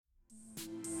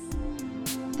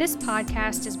This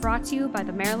podcast is brought to you by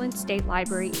the Maryland State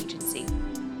Library Agency.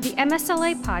 The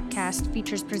MSLA podcast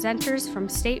features presenters from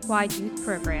statewide youth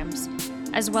programs,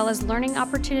 as well as learning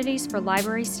opportunities for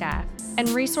library staff and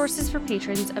resources for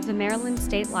patrons of the Maryland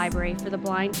State Library for the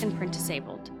Blind and Print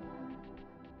Disabled.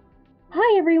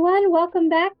 Hi, everyone. Welcome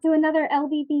back to another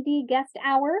LBDP guest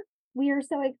hour. We are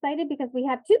so excited because we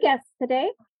have two guests today,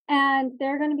 and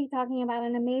they're going to be talking about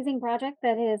an amazing project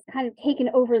that has kind of taken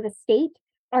over the state.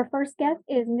 Our first guest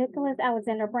is Nicholas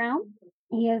Alexander Brown.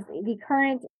 He is the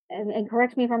current, and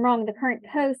correct me if I'm wrong, the current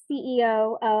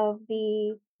co-CEO of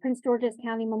the Prince George's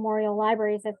County Memorial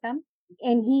Library System.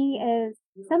 And he is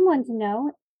someone to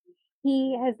know.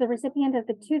 He is the recipient of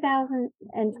the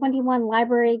 2021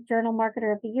 Library Journal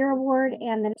Marketer of the Year Award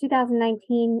and the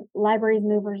 2019 Libraries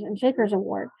Movers and Shakers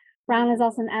Award. Brown is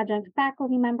also an adjunct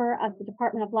faculty member of the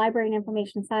Department of Library and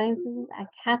Information Sciences at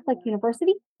Catholic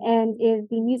University and is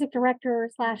the music director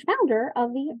 / founder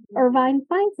of the Irvine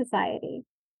Fine Society.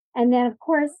 And then, of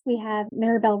course, we have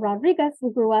Maribel Rodriguez,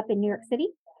 who grew up in New York City,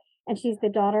 and she's the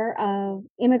daughter of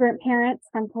immigrant parents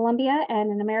from Colombia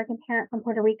and an American parent from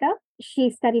Puerto Rico. She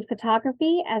studied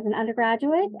photography as an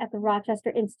undergraduate at the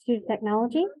Rochester Institute of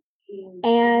Technology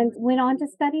and went on to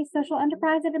study social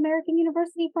enterprise at American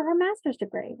University for her master's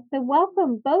degree. So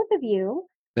welcome, both of you.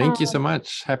 Thank you so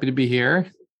much. Happy to be here.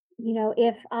 You know,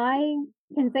 if I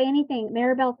can say anything,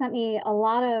 Maribel sent me a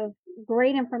lot of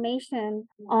great information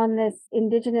on this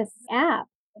Indigenous app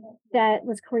that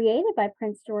was created by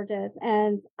Prince George's.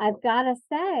 And I've got to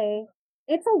say,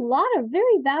 it's a lot of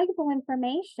very valuable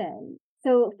information.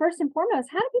 So first and foremost,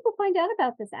 how do people find out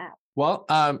about this app? Well,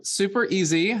 super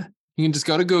easy. You can just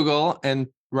go to Google and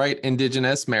write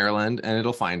Indigenous Maryland and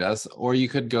it'll find us. Or you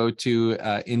could go to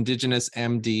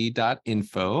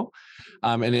indigenousmd.info.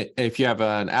 If you have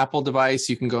an Apple device,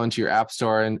 you can go into your app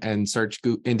store and search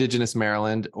Indigenous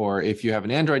Maryland. Or if you have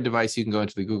an Android device, you can go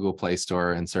into the Google Play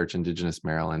Store and search Indigenous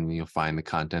Maryland and you'll find the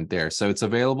content there. So it's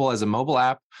available as a mobile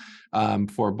app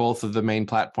for both of the main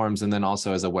platforms and then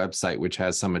also as a website, which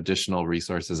has some additional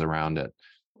resources around it.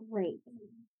 Great.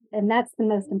 And that's the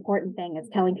most important thing, is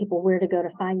telling people where to go to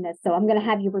find this. So I'm going to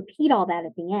have you repeat all that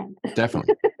at the end.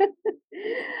 Definitely.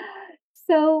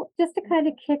 So just to kind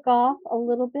of kick off a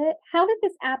little bit, how did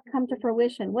this app come to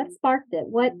fruition? What sparked it?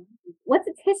 What's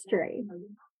its history?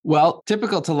 Well,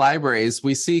 typical to libraries,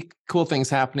 we see cool things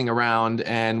happening around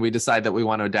and we decide that we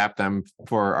want to adapt them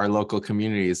for our local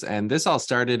communities. And this all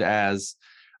started as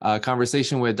a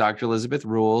conversation with Dr. Elizabeth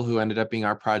Rule, who ended up being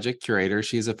our project curator.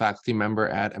 She's a faculty member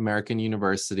at American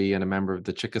University and a member of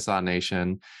the Chickasaw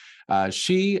Nation.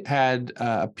 She had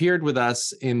appeared with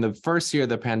us in the first year of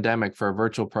the pandemic for a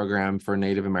virtual program for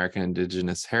Native American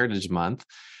Indigenous Heritage Month,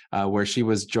 where she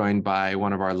was joined by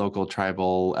one of our local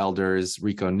tribal elders,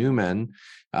 Rico Newman,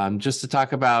 just to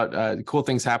talk about cool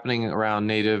things happening around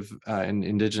Native and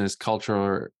Indigenous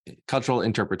cultural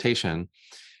interpretation.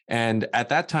 And at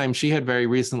that time, she had very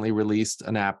recently released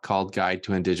an app called Guide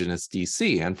to Indigenous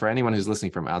DC. And for anyone who's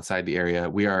listening from outside the area,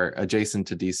 we are adjacent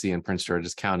to DC in Prince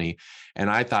George's County. And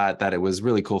I thought that it was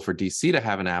really cool for DC to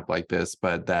have an app like this,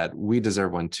 but that we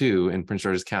deserve one too in Prince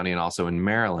George's County and also in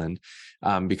Maryland,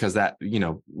 because that,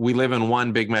 we live in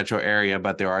one big metro area,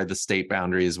 but there are the state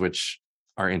boundaries, which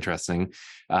are interesting.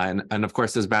 And of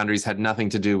course, those boundaries had nothing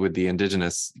to do with the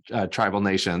indigenous tribal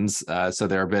nations. So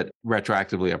they're a bit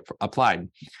retroactively applied.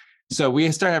 So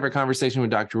we started having a conversation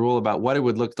with Dr. Rule about what it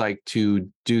would look like to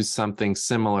do something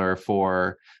similar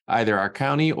for either our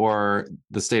county or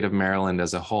the state of Maryland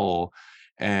as a whole.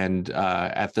 And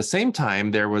at the same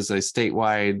time, there was a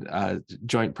statewide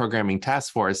joint programming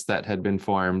task force that had been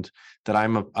formed that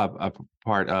I'm a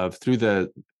part of through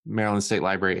the Maryland State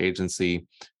Library Agency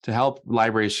to help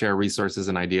libraries share resources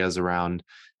and ideas around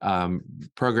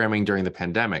programming during the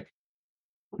pandemic.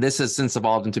 This has since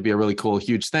evolved into be a really cool,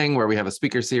 huge thing where we have a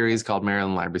speaker series called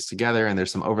Maryland Libraries Together, and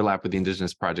there's some overlap with the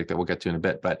Indigenous Project that we'll get to in a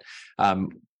bit. But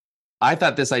I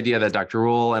thought this idea that Dr.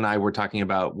 Rule and I were talking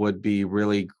about would be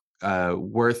really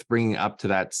worth bringing up to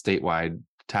that statewide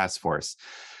task force.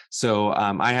 So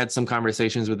I had some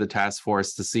conversations with the task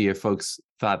force to see if folks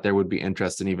thought there would be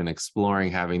interest in even exploring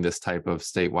having this type of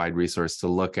statewide resource to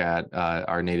look at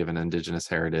our Native and Indigenous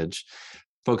heritage.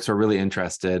 Folks were really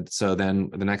interested. So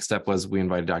then the next step was we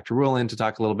invited Dr. Rule in to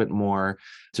talk a little bit more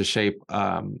to shape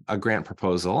a grant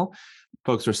proposal.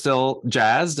 Folks were still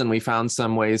jazzed, and we found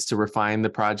some ways to refine the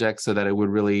project so that it would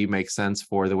really make sense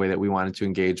for the way that we wanted to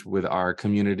engage with our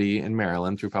community in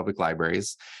Maryland through public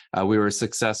libraries. We were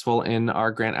successful in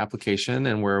our grant application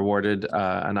and were awarded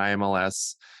an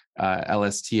IMLS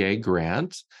LSTA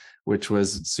grant, which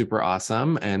was super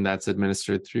awesome. And that's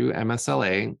administered through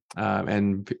MSLA.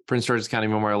 And Prince George's County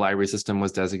Memorial Library System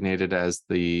was designated as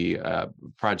the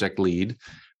project lead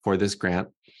for this grant.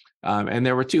 And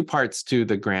there were two parts to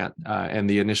the grant and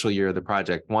the initial year of the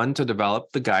project. One, to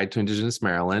develop the guide to Indigenous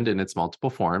Maryland in its multiple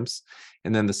forms.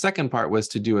 And then the second part was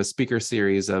to do a speaker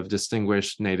series of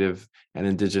distinguished Native and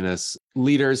Indigenous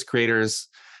leaders, creators,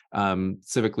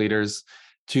 civic leaders,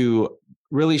 to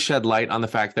really shed light on the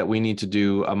fact that we need to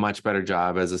do a much better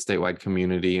job as a statewide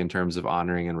community in terms of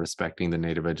honoring and respecting the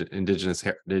Native Indigenous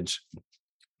heritage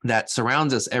that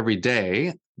surrounds us every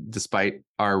day, despite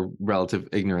our relative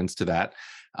ignorance to that.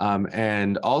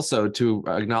 And also to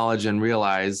acknowledge and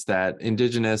realize that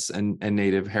Indigenous and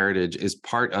Native heritage is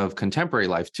part of contemporary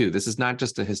life too. This is not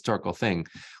just a historical thing.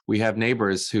 We have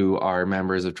neighbors who are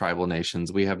members of tribal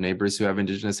nations. We have neighbors who have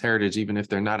Indigenous heritage, even if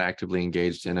they're not actively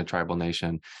engaged in a tribal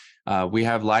nation. We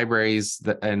have libraries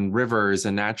and rivers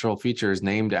and natural features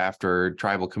named after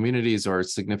tribal communities or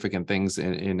significant things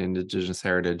in Indigenous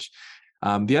heritage.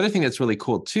 The other thing that's really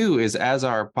cool too is as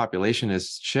our population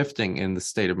is shifting in the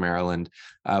state of Maryland,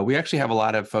 we actually have a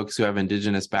lot of folks who have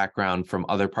Indigenous background from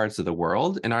other parts of the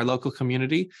world in our local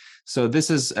community. So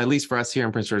this is, at least for us here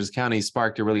in Prince George's County,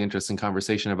 sparked a really interesting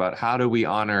conversation about how do we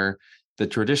honor the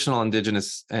traditional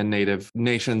Indigenous and Native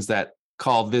nations that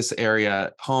call this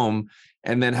area home.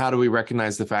 And then how do we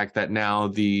recognize the fact that now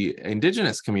the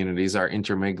Indigenous communities are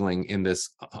intermingling in this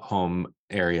home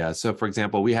area? So for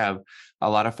example, we have a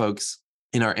lot of folks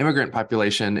in our immigrant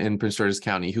population in Prince George's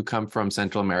County who come from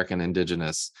Central American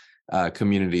Indigenous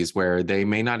communities where they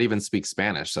may not even speak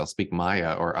Spanish. They'll speak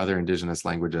Maya or other Indigenous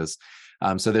languages.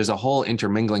 So there's a whole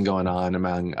intermingling going on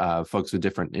among folks with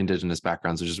different Indigenous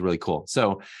backgrounds, which is really cool.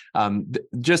 So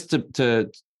just to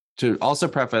also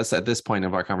preface at this point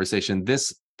of our conversation,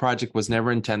 this project was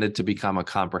never intended to become a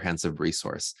comprehensive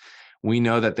resource. We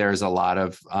know that there's a lot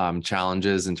of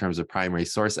challenges in terms of primary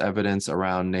source evidence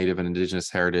around Native and Indigenous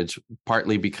heritage,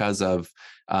 partly because of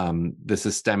the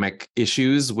systemic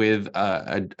issues with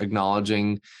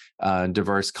acknowledging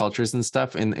diverse cultures and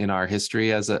stuff in our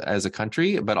history as a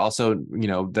country, but also,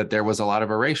 that there was a lot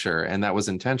of erasure, and that was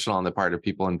intentional on the part of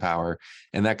people in power,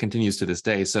 and that continues to this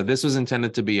day. So this was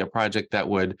intended to be a project that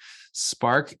would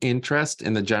spark interest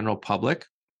in the general public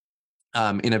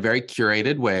in a very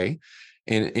curated way,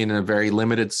 in a very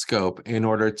limited scope, in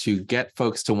order to get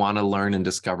folks to want to learn and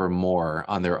discover more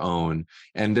on their own.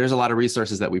 And there's a lot of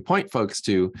resources that we point folks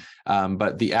to,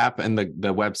 but the app and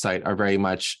the website are very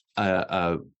much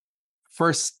a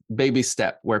first baby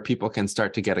step where people can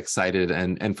start to get excited.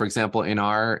 And for example, in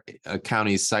our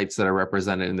county's sites that are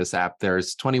represented in this app,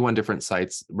 there's 21 different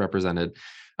sites represented.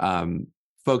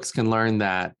 Folks can learn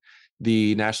that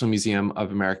the National Museum of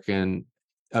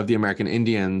the American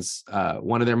Indians,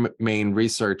 one of their main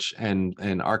research and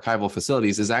archival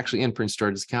facilities is actually in Prince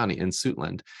George's County in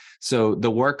Suitland. So the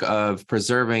work of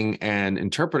preserving and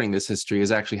interpreting this history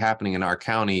is actually happening in our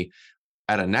county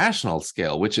at a national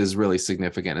scale, which is really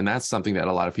significant. And that's something that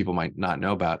a lot of people might not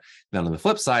know about. Then on the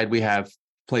flip side, we have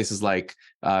places like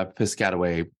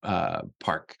Piscataway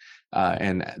Park,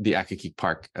 and the Accokeek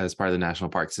Park as part of the national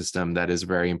park system. That is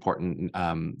very important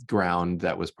ground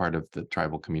that was part of the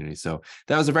tribal community. So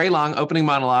that was a very long opening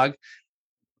monologue,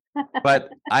 but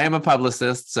I am a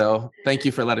publicist, so thank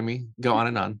you for letting me go on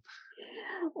and on.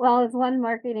 Well, as one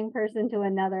marketing person to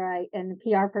another, and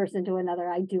PR person to another,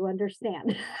 I do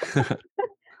understand.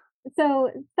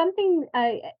 So something,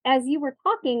 as you were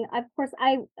talking, of course,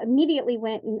 I immediately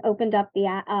went and opened up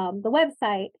the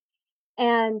website,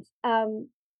 and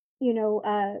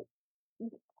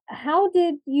how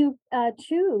did you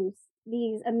choose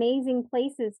these amazing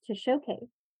places to showcase?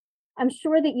 I'm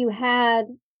sure that you had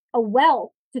a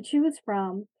wealth to choose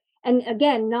from, and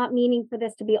again, not meaning for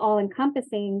this to be all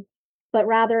encompassing, but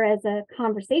rather as a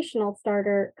conversation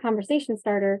starter.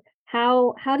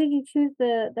 How did you choose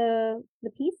the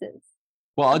pieces?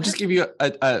 Well, I'll just give you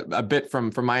a bit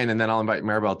from my end, and then I'll invite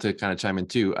Maribel to kind of chime in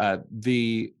too.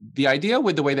 The idea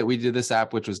with the way that we did this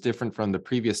app, which was different from the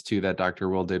previous two that Dr.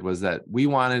 Will did, was that we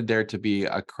wanted there to be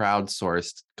a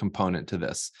crowdsourced component to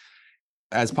this.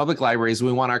 As public libraries,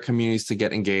 we want our communities to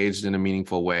get engaged in a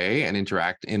meaningful way and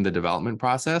interact in the development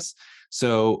process.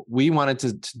 So we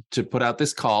wanted to put out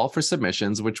this call for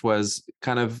submissions, which was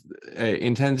kind of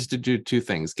intended to do two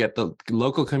things: get the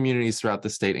local communities throughout the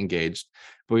state engaged.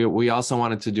 But we also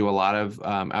wanted to do a lot of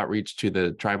outreach to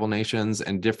the tribal nations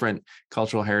and different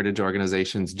cultural heritage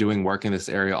organizations doing work in this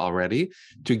area already,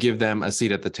 to give them a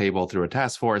seat at the table through a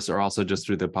task force or also just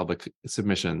through the public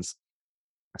submissions.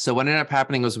 So what ended up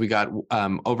happening was we got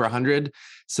over 100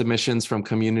 submissions from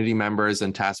community members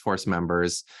and task force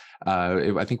members.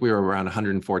 I think we were around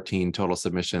 114 total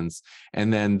submissions.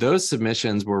 And then those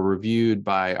submissions were reviewed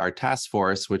by our task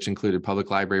force, which included public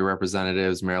library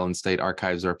representatives, Maryland State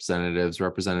Archives representatives,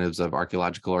 representatives of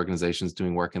archaeological organizations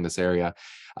doing work in this area,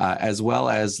 as well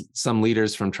as some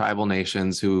leaders from tribal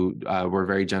nations who were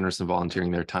very generous in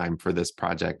volunteering their time for this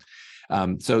project.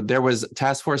 So there was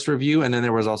task force review, and then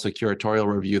there was also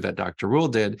curatorial review that Dr. Rule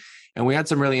did. And we had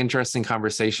some really interesting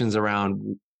conversations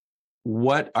around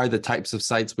what are the types of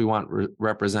sites we want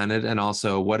represented, and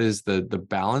also what is the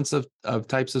balance of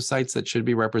types of sites that should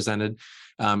be represented.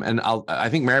 And I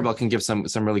think Maribel can give some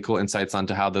really cool insights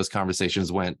onto how those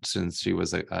conversations went, since she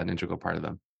was an integral part of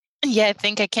them. Yeah, I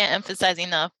think I can't emphasize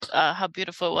enough how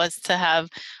beautiful it was to have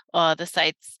the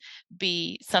sites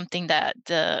be something that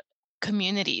the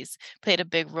communities played a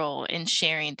big role in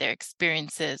sharing their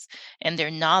experiences and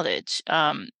their knowledge.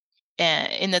 And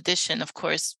in addition, of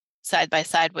course, side by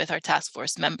side with our task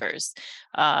force members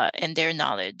and their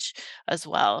knowledge as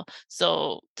well.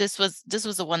 So this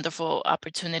was a wonderful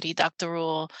opportunity. Dr.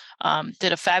 Rule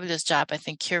did a fabulous job, I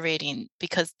think, curating,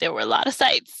 because there were a lot of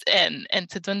sites, and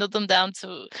to dwindle them down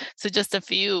to just a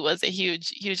few was a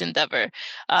huge endeavor.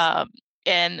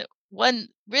 And one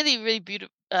really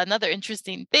beautiful, another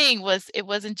interesting thing was, it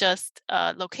wasn't just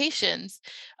locations.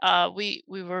 We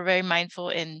were very mindful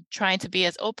in trying to be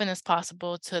as open as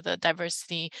possible to the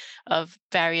diversity of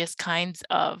various kinds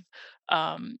of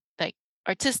like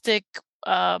artistic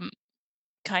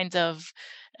kinds of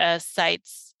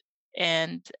sites,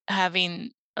 and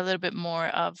having a little bit more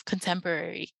of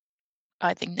contemporary,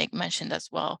 I think Nick mentioned as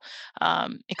well,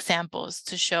 examples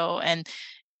to show. And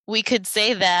we could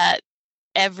say that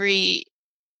every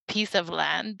piece of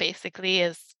land basically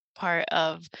is part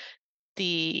of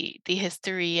the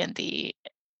history and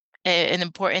an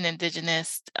important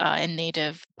Indigenous and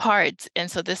Native part. And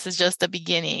so this is just the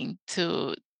beginning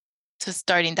to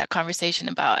starting that conversation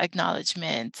about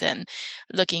acknowledgement and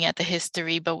looking at the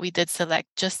history. But we did select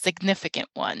just significant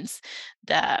ones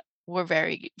that were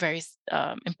very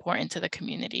important to the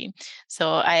community.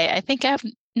 So I think I have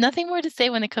nothing more to say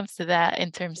when it comes to that, in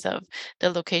terms of the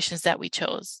locations that we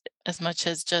chose, as much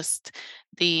as just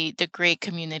the great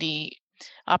community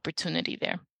opportunity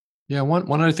there. Yeah, one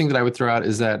other thing that I would throw out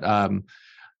is that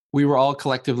we were all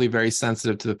collectively very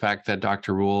sensitive to the fact that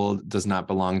Dr. Rule does not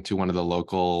belong to one of the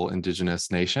local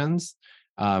Indigenous nations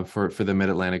for the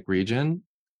Mid-Atlantic region.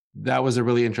 That was a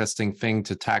really interesting thing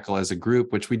to tackle as a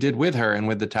group, which we did with her and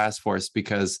with the task force,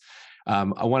 because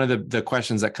one of the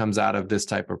questions that comes out of this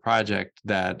type of project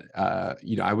that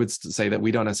I would say that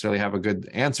we don't necessarily have a good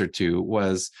answer to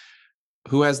was,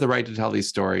 who has the right to tell these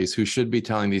stories, who should be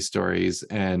telling these stories.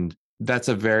 And that's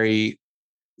a very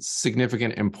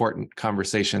significant, important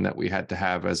conversation that we had to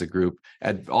have as a group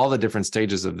at all the different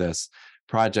stages of this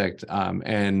project.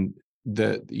 And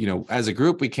as a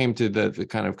group, we came to the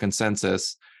kind of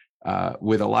consensus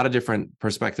with a lot of different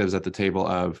perspectives at the table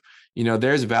of,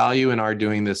 there's value in our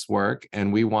doing this work,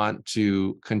 and we want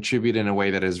to contribute in a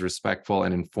way that is respectful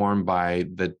and informed by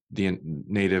the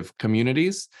Native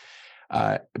communities.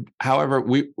 However,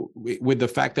 with the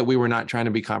fact that we were not trying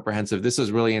to be comprehensive, this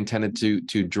was really intended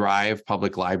to drive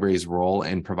public libraries' role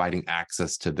in providing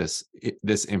access to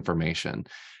this information,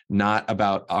 not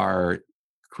about our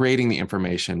creating the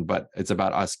information, but it's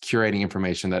about us curating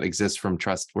information that exists from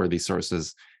trustworthy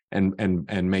sources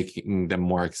and making them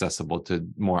more accessible to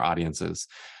more audiences.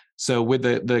 So with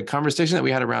the conversation that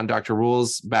we had around Dr.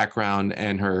 Rule's background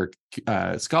and her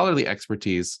scholarly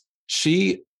expertise,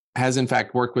 she has in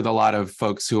fact worked with a lot of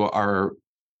folks who are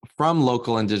from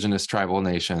local Indigenous tribal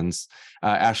nations.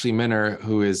 Ashley Minner,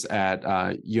 who is at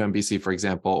UMBC, for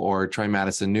example, or Troy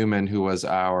Madison Newman, who was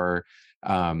our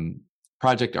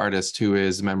project artist, who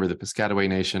is a member of the Piscataway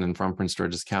Nation and from Prince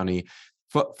George's County.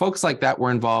 Folks like that were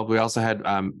involved. We also had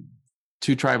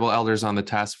 2 tribal elders on the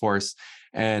task force.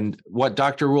 And what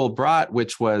Dr. Rule brought,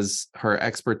 which was her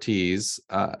expertise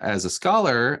as a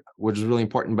scholar, which is really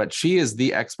important, but she is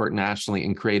the expert nationally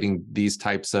in creating these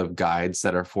types of guides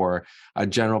that are for a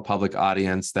general public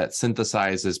audience, that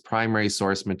synthesizes primary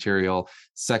source material,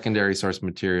 secondary source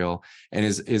material, and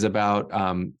is about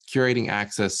curating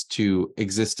access to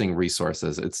existing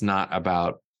resources. It's not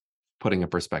about putting a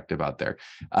perspective out there,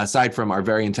 aside from our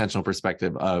very intentional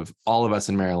perspective of all of us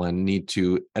in Maryland need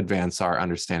to advance our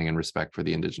understanding and respect for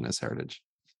the Indigenous heritage.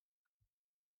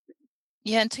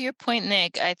 Yeah, and to your point,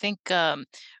 Nick, I think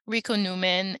Rico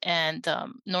Newman and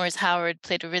Norris Howard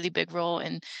played a really big role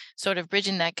in sort of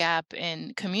bridging that gap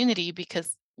in community, because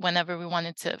whenever we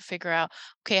wanted to figure out,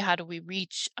 okay, how do we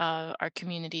reach our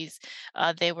communities,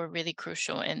 they were really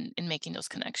crucial in making those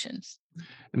connections.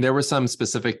 And there were some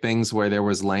specific things where there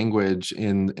was language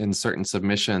in certain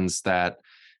submissions that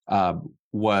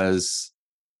was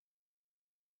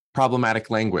problematic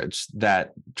language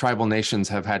that tribal nations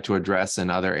have had to address in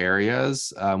other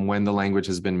areas when the language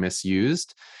has been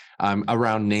misused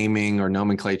around naming or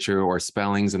nomenclature or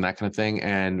spellings and that kind of thing.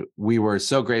 And we were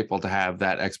so grateful to have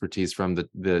that expertise from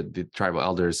the tribal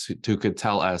elders who could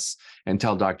tell us and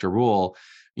tell Dr. Rule,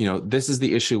 this is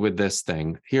the issue with this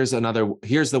thing. Here's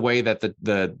the way that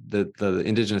the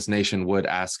Indigenous nation would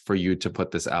ask for you to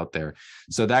put this out there.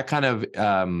 So that kind of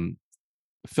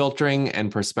filtering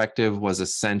and perspective was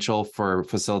essential for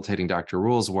facilitating Dr.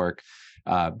 Rule's work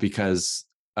because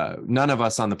none of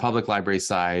us on the public library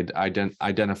side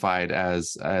identified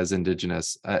as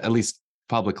Indigenous, at least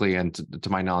publicly, and to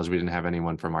my knowledge, we didn't have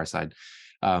anyone from our side.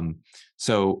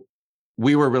 So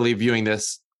we were really viewing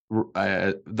this,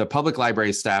 the public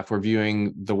library staff were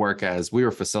viewing the work as we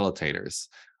were facilitators.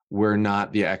 We're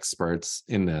not the experts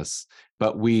in this,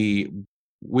 but we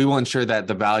will ensure that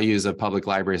the values of public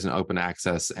libraries and open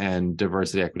access and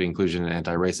diversity, equity, inclusion, and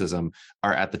anti-racism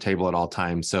are at the table at all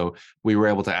times. So we were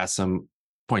able to ask some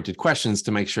pointed questions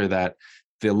to make sure that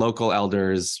the local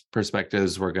elders'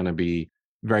 perspectives were going to be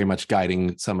very much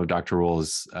guiding some of Dr.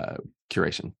 Rule's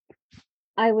curation.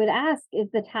 I would ask, is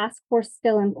the task force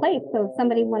still in place? So if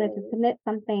somebody wanted to submit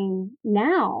something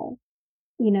now,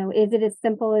 is it as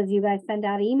simple as you guys send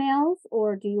out emails,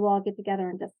 or do you all get together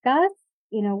and discuss?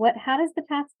 How does the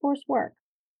task force work?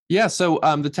 Yeah, so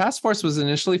the task force was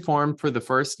initially formed for the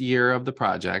first year of the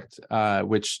project,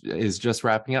 which is just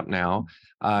wrapping up now.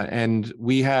 And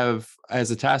we have,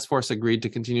 as a task force, agreed to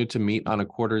continue to meet on a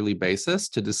quarterly basis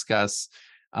to discuss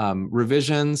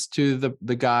revisions to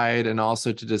the guide and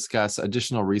also to discuss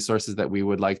additional resources that we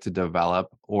would like to develop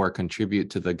or contribute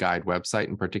to the guide website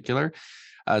in particular.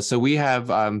 So we have,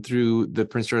 through the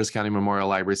Prince George's County Memorial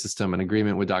Library System, an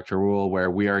agreement with Dr. Rule where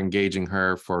we are engaging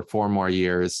her for 4 more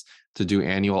years to do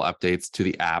annual updates to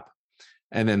the app.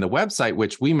 And then the website,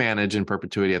 which we manage in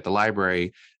perpetuity at the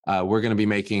library, we're going to be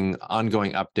making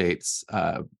ongoing updates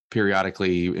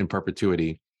periodically in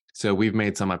perpetuity. So we've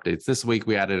made some updates. This week,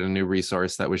 we added a new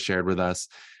resource that was shared with us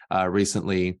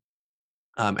recently.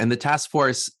 And the task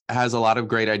force has a lot of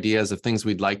great ideas of things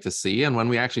we'd like to see. And when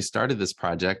we actually started this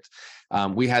project,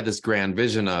 we had this grand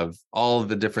vision of all of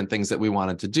the different things that we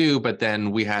wanted to do, but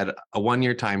then we had a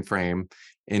 1-year time frame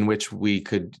in which we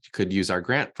could use our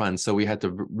grant funds. So we had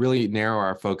to really narrow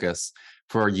our focus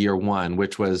for year 1,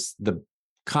 which was the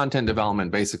content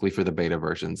development basically for the beta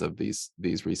versions of these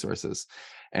resources.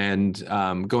 And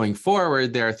going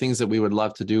forward, there are things that we would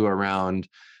love to do around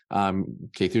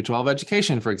K through 12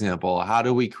 education, for example. How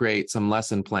do we create some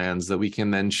lesson plans that we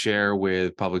can then share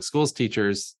with public schools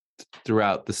teachers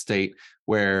throughout the state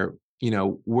where,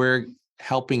 we're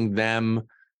helping them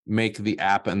make the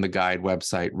app and the guide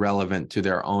website relevant to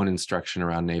their own instruction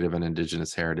around Native and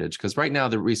Indigenous heritage? Because right now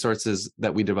the resources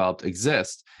that we developed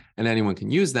exist and anyone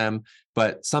can use them,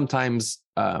 but sometimes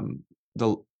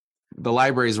the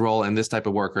library's role in this type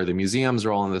of work or the museum's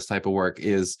role in this type of work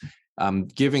is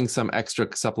giving some extra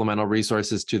supplemental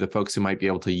resources to the folks who might be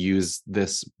able to use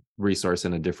this resource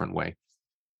in a different way.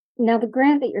 Now, the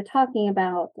grant that you're talking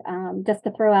about, just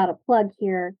to throw out a plug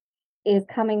here, is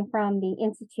coming from the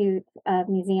Institute of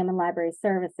Museum and Library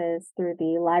Services through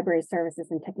the Library Services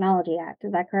and Technology Act.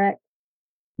 Is that correct?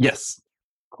 Yes.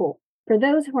 Cool. For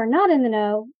those who are not in the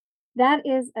know, that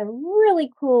is a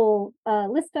really cool,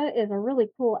 LISTA is a really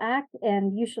cool act,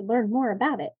 and you should learn more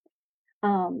about it.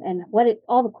 And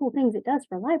all the cool things it does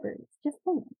for libraries, just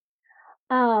saying.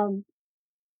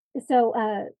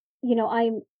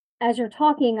 As you're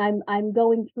talking, I'm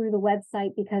going through the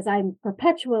website because I'm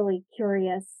perpetually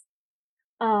curious.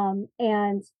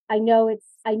 And I know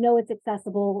it's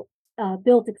accessible,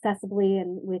 built accessibly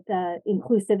and with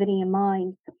inclusivity in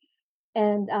mind.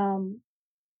 And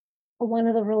one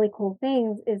of the really cool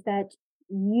things is that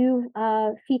you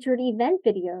featured event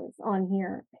videos on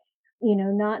here.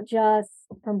 Not just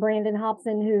from Brandon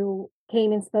Hobson, who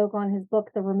came and spoke on his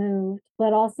book, The Removed,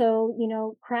 but also,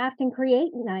 craft and create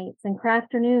nights and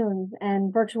crafternoons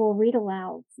and virtual read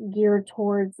alouds geared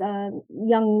towards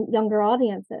younger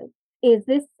audiences. Is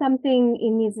this something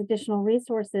in these additional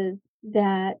resources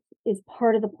that is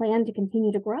part of the plan to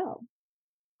continue to grow?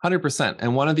 100%.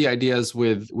 And one of the ideas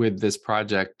with this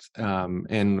project,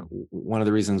 and one of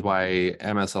the reasons why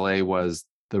MSLA was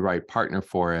the right partner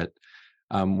for it,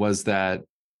 was that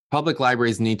public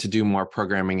libraries need to do more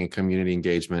programming and community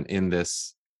engagement in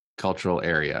this cultural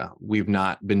area. We've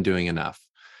not been doing enough.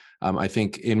 I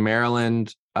think in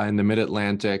Maryland, in the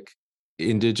Mid-Atlantic,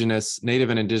 Native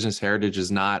and Indigenous heritage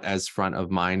is not as front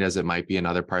of mind as it might be in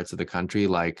other parts of the country,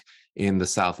 like in the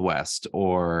Southwest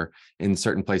or in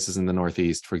certain places in the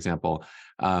Northeast, for example.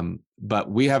 But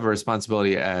we have a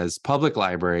responsibility as public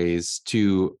libraries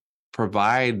to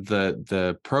provide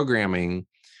the programming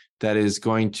that is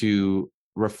going to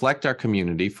reflect our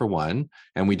community, for one,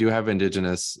 and we do have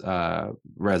Indigenous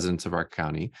residents of our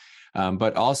county,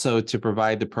 but also to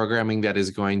provide the programming that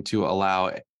is going to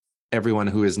allow everyone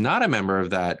who is not a member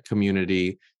of that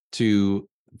community to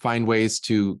find ways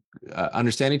to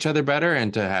understand each other better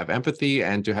and to have empathy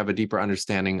and to have a deeper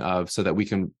understanding of, so that we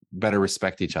can better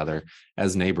respect each other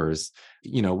as neighbors.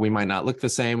 We might not look the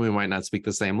same, we might not speak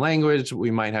the same language, we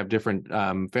might have different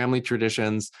family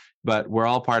traditions, but we're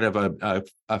all part of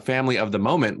a family of the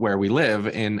moment where we live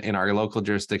in our local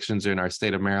jurisdictions or in our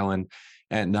state of Maryland.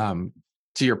 And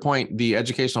to your point, the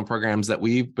educational programs that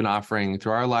we've been offering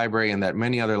through our library and that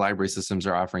many other library systems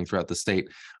are offering throughout the state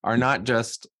are not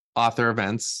just author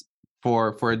events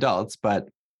for adults, but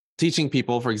teaching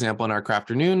people, for example, in our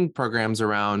Crafternoon programs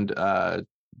around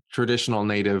traditional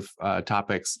Native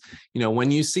topics. When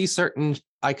you see certain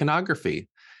iconography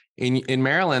in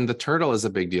Maryland, the turtle is a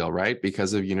big deal, right?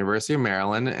 Because of University of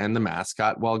Maryland and the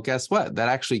mascot. Well, guess what? That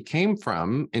actually came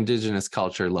from Indigenous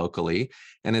culture locally.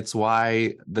 And it's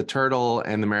why the turtle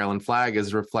and the Maryland flag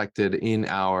is reflected in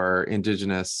our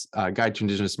Indigenous Guide to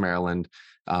Indigenous Maryland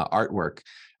artwork.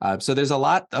 So there's a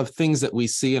lot of things that we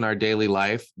see in our daily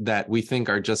life that we think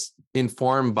are just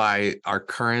informed by our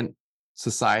current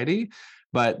society,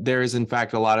 but there is in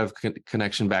fact a lot of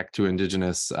connection back to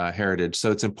Indigenous heritage.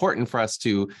 So it's important for us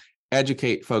to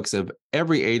educate folks of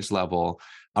every age level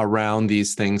around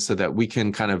these things so that we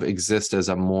can kind of exist as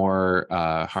a more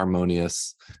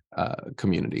harmonious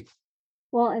community.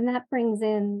 Well, and that brings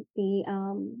in the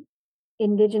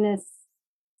Indigenous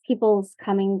peoples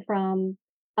coming from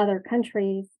other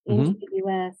countries into the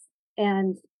U.S.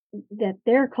 and that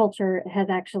their cultures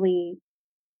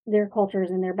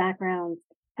and their backgrounds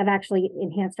have actually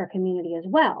enhanced our community as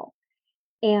well.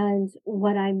 And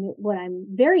what I'm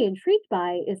very intrigued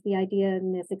by is the idea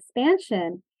in this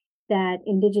expansion that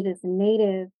Indigenous and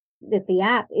Native, that the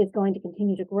app is going to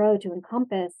continue to grow to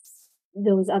encompass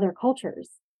those other cultures.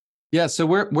 Yeah, so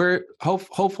we're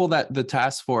hopeful that the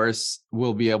task force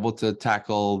will be able to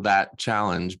tackle that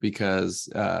challenge, because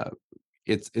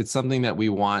it's something that we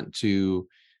want to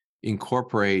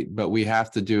incorporate, but we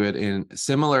have to do it in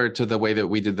similar to the way that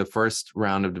we did the first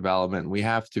round of development. We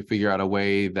have to figure out a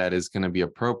way that is going to be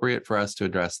appropriate for us to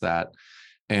address that.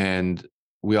 And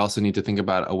we also need to think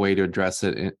about a way to address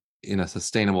it in a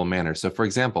sustainable manner. So for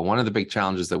example, one of the big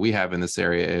challenges that we have in this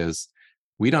area is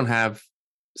we don't have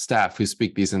staff who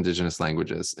speak these Indigenous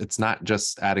languages. It's not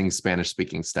just adding Spanish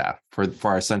speaking staff for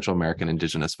our Central American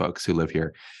Indigenous folks who live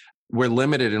here. We're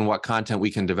limited in what content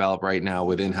we can develop right now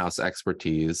with in-house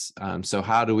expertise. So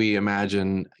how do we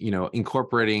imagine,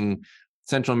 incorporating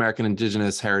Central American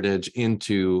Indigenous heritage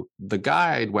into the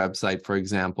guide website, for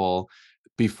example,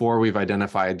 before we've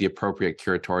identified the appropriate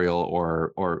curatorial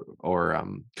or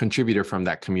contributor from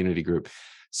that community group?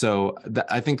 So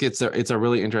I think it's a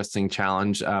really interesting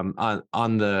challenge.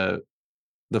 On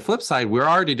the flip side, we're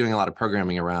already doing a lot of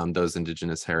programming around those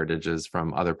Indigenous heritages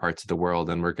from other parts of the world,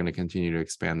 and we're going to continue to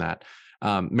expand that.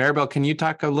 Maribel, can you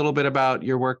talk a little bit about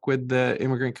your work with the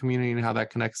immigrant community and how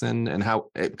that connects in, and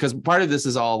because part of this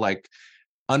is all like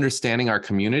understanding our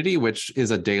community, which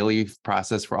is a daily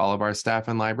process for all of our staff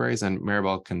and libraries, and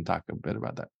Maribel can talk a bit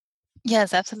about that.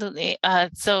 Yes, absolutely.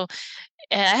 So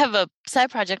I have a side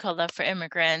project called Love for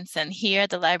Immigrants, and here at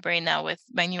the library now with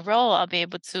my new role, I'll be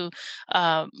able to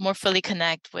more fully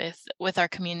connect with our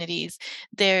communities.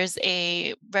 There's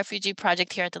a refugee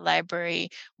project here at the library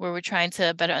where we're trying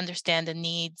to better understand the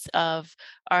needs of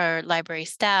our library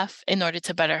staff in order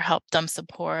to better help them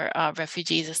support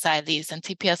refugees, asylees, and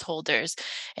TPS holders.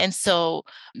 And so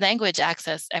language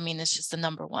access, is just the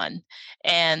number one.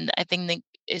 And I think that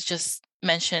it's just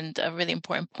mentioned a really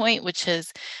important point, which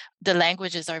is the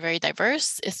languages are very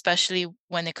diverse, especially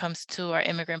when it comes to our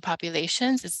immigrant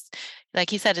populations. It's like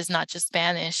he said, it's not just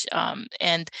Spanish.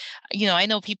 And I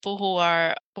know people who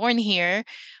are born here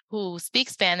who speak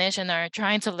Spanish and are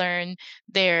trying to learn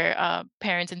their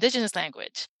parents' Indigenous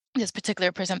language. This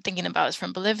particular person I'm thinking about is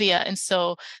from Bolivia. And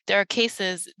so there are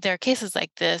cases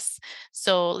like this.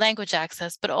 So language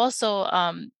access, but also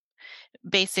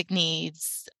basic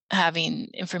needs having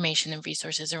information and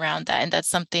resources around that. And that's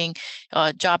something,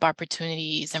 job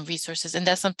opportunities and resources. And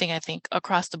that's something I think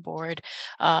across the board,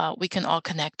 we can all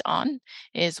connect on,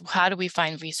 is how do we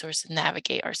find resources to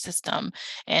navigate our system,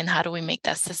 and how do we make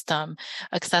that system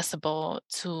accessible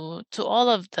to all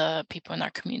of the people in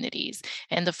our communities.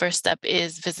 And the first step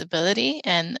is visibility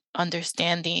and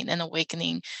understanding and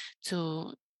awakening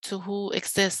to who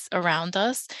exists around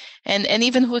us, and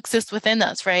even who exists within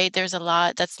us, right? There's a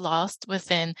lot that's lost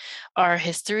within our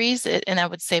histories, and I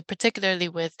would say particularly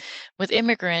with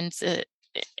immigrants,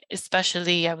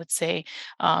 especially I would say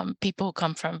people who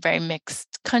come from very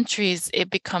mixed countries, it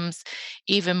becomes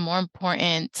even more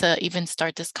important to even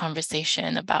start this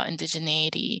conversation about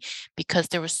indigeneity, because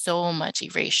there was so much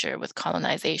erasure with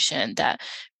colonization that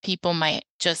people might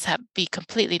just be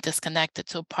completely disconnected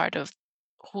to a part of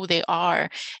who they are.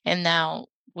 And now,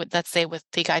 with, let's say, with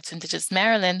the Guide to Indigenous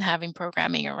Maryland having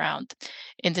programming around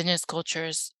Indigenous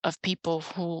cultures of people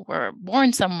who were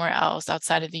born somewhere else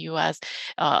outside of the US,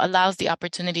 allows the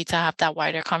opportunity to have that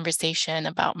wider conversation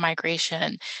about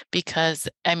migration. Because,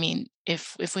 I mean,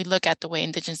 if we look at the way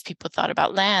Indigenous people thought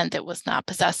about land, it was not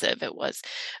possessive. It was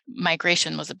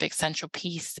migration was a big central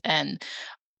piece, and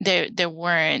there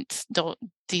weren't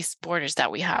these borders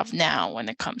that we have now when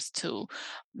it comes to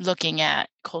looking at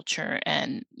culture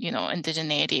and,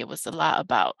 indigeneity. It was a lot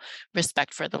about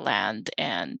respect for the land.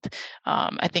 And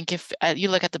I think if you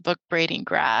look at the book Braiding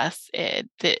Grass,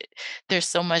 there's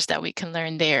so much that we can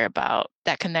learn there about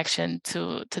that connection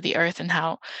to the earth, and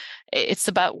how it's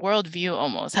about worldview,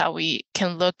 almost how we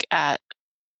can look at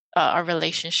our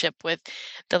relationship with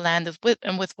the land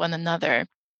and with one another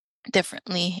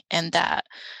differently. And that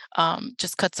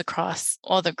just cuts across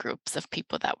all the groups of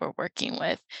people that we're working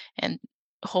with. And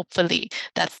hopefully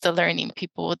that's the learning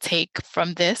people will take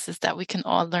from this, is that we can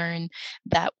all learn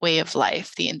that way of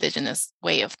life, the Indigenous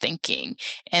way of thinking,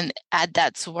 and add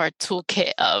that to our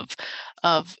toolkit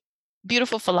of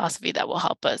beautiful philosophy that will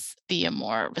help us be a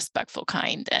more respectful,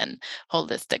 kind, and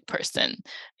holistic person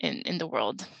in the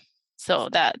world. So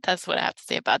that's what I have to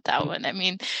say about that one. I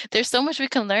mean, there's so much we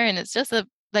can learn. It's just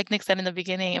like Nick said in the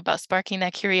beginning, about sparking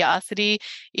that curiosity,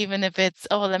 even if it's,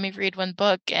 oh, let me read one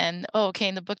book, and okay,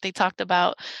 in the book they talked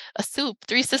about a soup,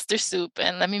 Three Sisters soup,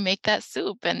 and let me make that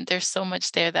soup. And there's so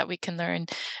much there that we can learn,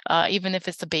 even if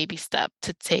it's a baby step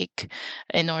to take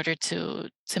in order to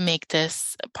make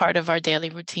this part of our daily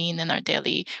routine and our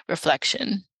daily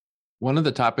reflection. One of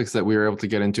the topics that we were able to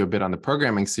get into a bit on the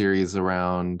programming series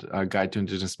around Guide to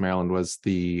Indigenous Maryland was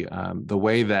the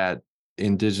way that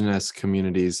Indigenous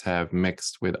communities have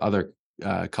mixed with other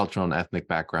cultural and ethnic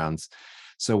backgrounds.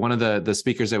 So one of the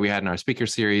speakers that we had in our speaker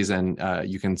series, and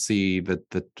you can see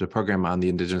the program on the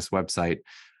Indigenous website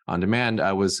on demand,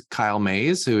 was Kyle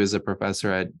Mays, who is a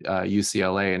professor at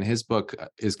UCLA, and his book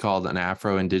is called An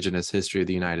Afro-Indigenous History of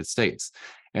the United States.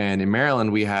 And in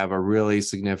Maryland, we have a really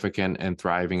significant and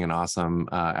thriving and awesome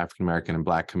African-American and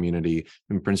Black community.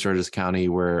 In Prince George's County,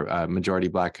 we're a majority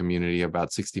Black community, about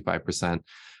 65%,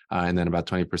 and then about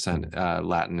 20%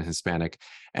 Latin and Hispanic.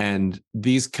 And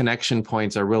these connection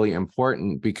points are really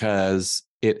important because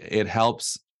it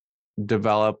helps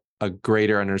develop a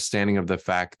greater understanding of the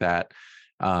fact that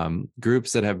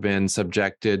groups that have been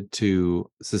subjected to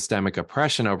systemic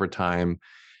oppression over time,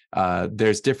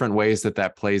 there's different ways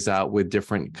that plays out with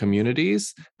different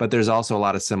communities, but there's also a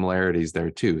lot of similarities there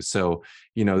too. So,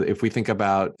 if we think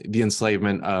about the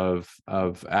enslavement of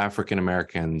African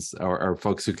Americans or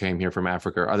folks who came here from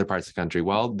Africa or other parts of the country,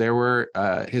 well, there were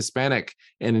Hispanic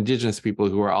and Indigenous people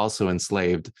who were also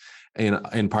enslaved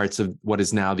in parts of what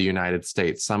is now the United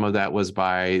States. Some of that was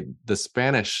by the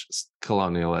Spanish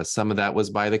colonialists. Some of that was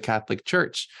by the Catholic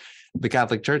Church. The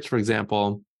Catholic Church, for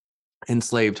example,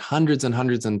 enslaved hundreds and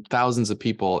hundreds and thousands of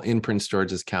people in Prince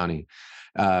George's County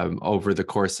over the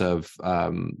course of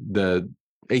the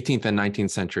 18th and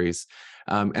 19th centuries.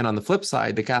 And on the flip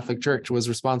side, the Catholic Church was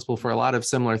responsible for a lot of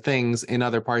similar things in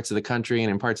other parts of the country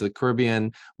and in parts of the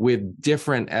Caribbean with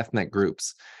different ethnic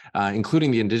groups,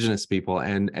 including the Indigenous people.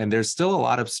 And there's still a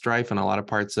lot of strife in a lot of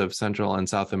parts of Central and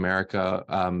South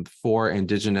America for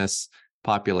Indigenous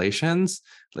populations.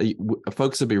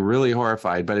 Folks would be really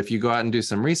horrified, but if you go out and do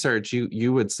some research,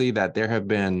 you would see that there have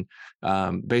been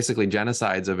basically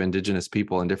genocides of Indigenous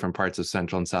people in different parts of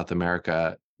Central and South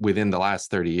America within the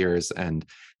last 30 years. And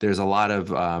there's a lot of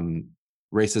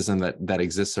racism that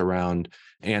exists around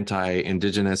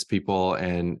anti-Indigenous people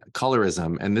and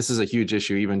colorism. And this is a huge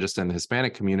issue, even just in the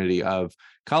Hispanic community, of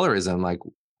colorism. Like,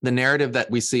 the narrative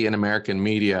that we see in American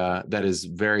media that is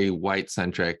very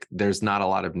white-centric, there's not a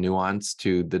lot of nuance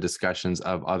to the discussions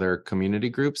of other community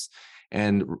groups.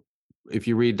 And if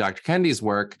you read Dr. Kennedy's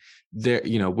work, there,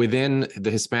 within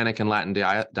the Hispanic and Latin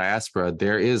diaspora,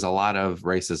 there is a lot of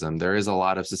racism. There is a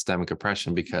lot of systemic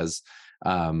oppression because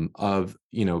of,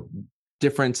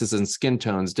 differences in skin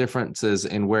tones, differences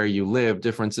in where you live,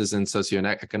 differences in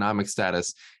socioeconomic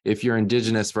status. If you're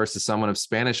indigenous versus someone of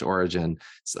Spanish origin,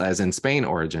 as in Spain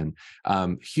origin,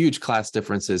 huge class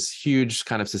differences, huge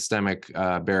kind of systemic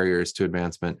barriers to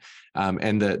advancement.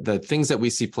 And the things that we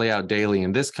see play out daily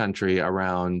in this country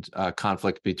around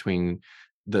conflict between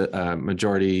the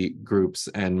majority groups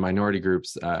and minority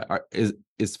groups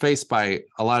is faced by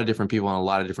a lot of different people in a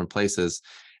lot of different places.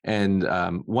 And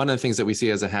one of the things that we see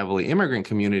as a heavily immigrant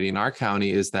community in our county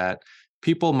is that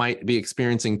people might be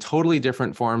experiencing totally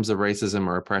different forms of racism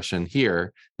or oppression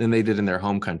here than they did in their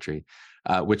home country,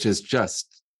 which is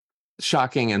just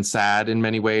shocking and sad in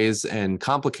many ways and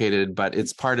complicated, but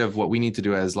it's part of what we need to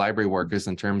do as library workers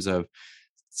in terms of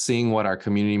seeing what our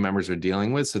community members are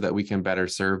dealing with so that we can better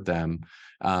serve them.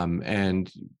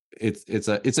 And it's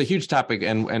a huge topic,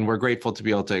 and we're grateful to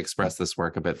be able to express this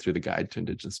work a bit through the Guide to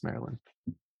Indigenous Maryland.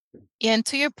 Yeah, and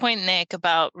to your point, Nick,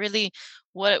 about really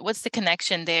what's the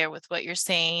connection there with what you're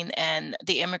saying and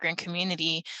the immigrant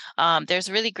community. There's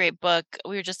a really great book.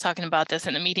 We were just talking about this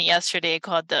in a meeting yesterday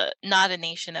called "The Not a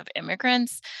Nation of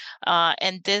Immigrants,"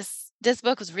 and this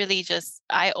book was really just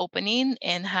eye-opening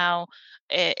in how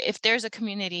if there's a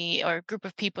community or a group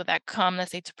of people that come,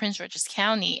 let's say, to Prince George's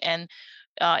County, and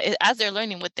as they're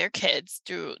learning with their kids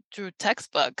through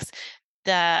textbooks,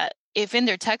 that if in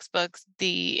their textbooks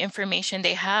the information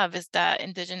they have is that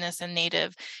Indigenous and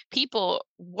Native people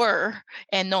were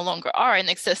and no longer are in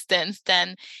existence,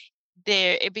 then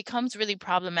it becomes really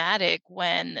problematic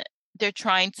when they're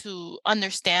trying to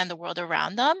understand the world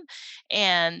around them,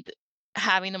 and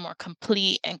having a more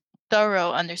complete and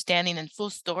thorough understanding and full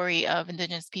story of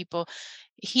Indigenous people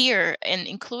here, and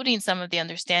including some of the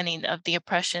understanding of the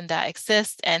oppression that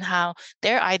exists and how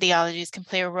their ideologies can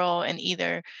play a role in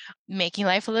either making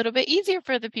life a little bit easier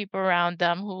for the people around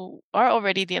them who are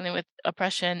already dealing with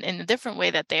oppression in a different way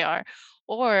that they are,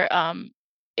 or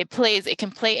it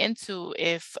can play into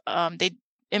if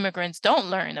immigrants don't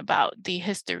learn about the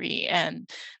history and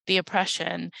the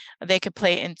oppression, they could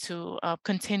play into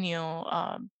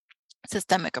continual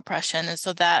systemic oppression. And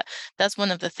so that's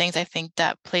one of the things I think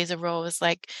that plays a role, is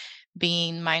like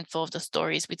being mindful of the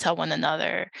stories we tell one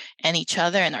another and each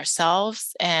other and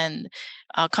ourselves. And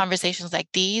conversations like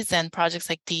these and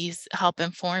projects like these help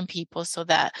inform people so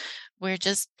that we're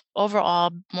just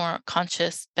overall more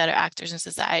conscious, better actors in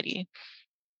society.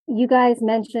 You guys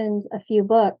mentioned a few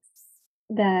books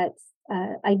that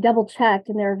I double checked,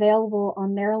 and they're available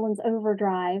on Maryland's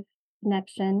Overdrive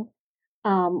Connection,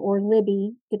 or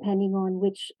Libby, depending on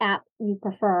which app you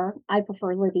prefer. I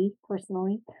prefer Libby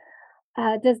personally.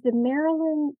 Does this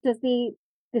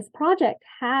project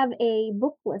have a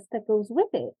book list that goes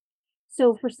with it?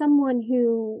 So for someone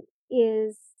who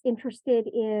is interested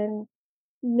in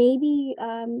maybe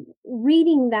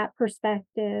reading that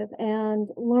perspective and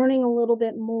learning a little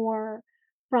bit more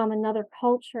from another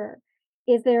culture,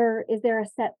 is there a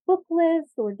set book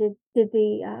list, or did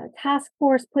the task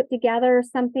force put together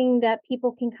something that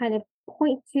people can kind of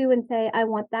point to and say, I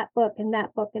want that book and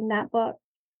that book and that book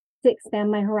to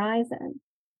expand my horizon?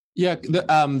 Yeah,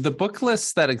 the book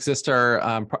lists that exist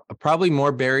are probably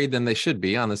more buried than they should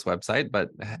be on this website, but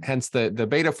hence the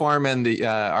beta form and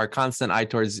our constant eye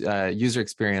towards user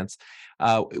experience.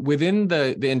 Within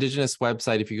the Indigenous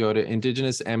website, if you go to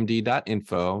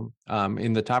indigenousmd.info,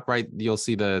 in the top right, you'll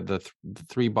see the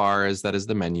three bars. That is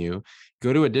the menu.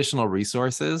 Go to additional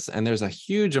resources, and there's a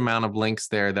huge amount of links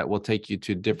there that will take you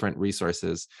to different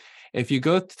resources. If you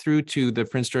go through to the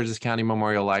Prince George's County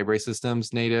Memorial Library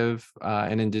System's Native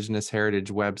and Indigenous Heritage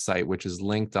website, which is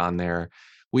linked on there,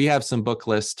 we have some book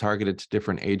lists targeted to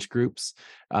different age groups.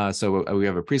 So we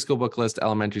have a preschool book list,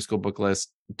 elementary school book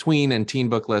list, tween and teen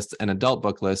book list, and adult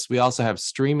book lists. We also have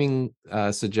streaming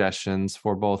suggestions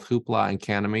for both Hoopla and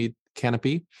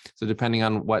Canopy. So depending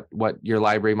on what your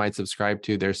library might subscribe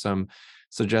to, there's some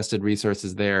suggested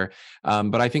resources there.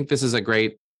 But I think this is a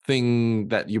great thing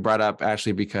that you brought up,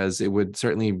 Ashley, because it would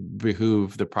certainly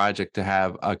behoove the project to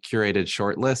have a curated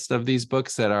short list of these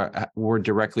books that were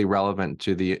directly relevant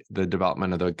to the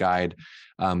development of the guide,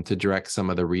 to direct some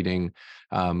of the reading,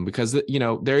 because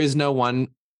there is no one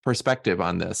perspective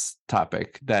on this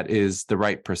topic that is the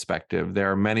right perspective.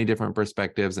 There are many different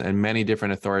perspectives and many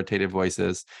different authoritative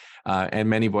voices, and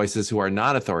many voices who are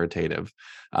not authoritative.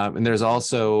 And there's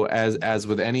also, as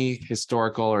with any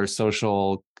historical or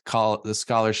social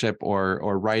scholarship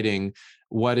or writing,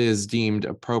 what is deemed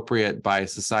appropriate by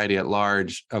society at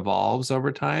large evolves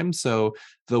over time. So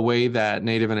the way that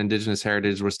Native and Indigenous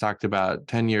heritage was talked about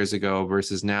 10 years ago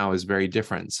versus now is very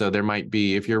different. So there might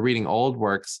be, if you're reading old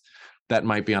works that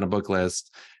might be on a book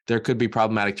list, there could be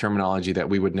problematic terminology that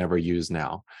we would never use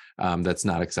now. That's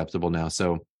not acceptable now.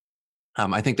 So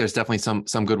I think there's definitely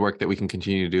some good work that we can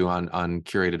continue to do on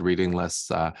curated reading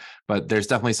lists, but there's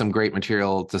definitely some great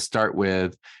material to start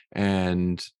with.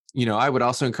 And I would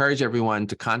also encourage everyone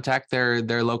to contact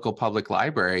their local public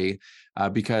library,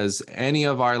 because any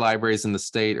of our libraries in the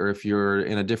state, or if you're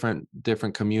in a different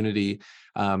community,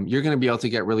 you're going to be able to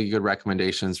get really good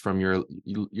recommendations from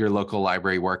your local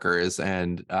library workers.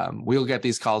 And we'll get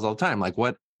these calls all the time, like,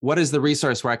 what is the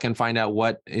resource where I can find out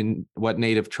what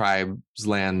Native tribes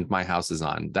land my house is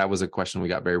on? That was a question we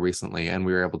got very recently, and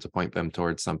we were able to point them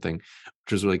towards something,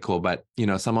 which was really cool. But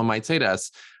someone might say to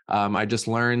us, I just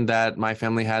learned that my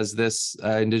family has this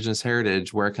Indigenous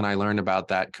heritage. Where can I learn about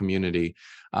that community?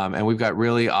 And we've got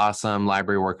really awesome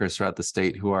library workers throughout the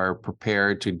state who are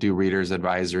prepared to do readers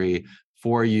advisory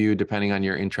for you, depending on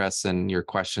your interests and your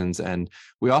questions. And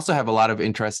we also have a lot of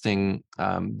interesting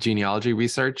genealogy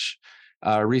research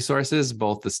resources.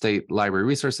 Both the State Library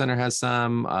Resource Center has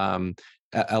some,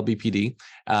 LBPD,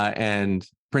 and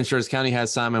Prince George's County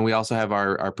has some, and we also have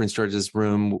our Prince George's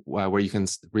room where you can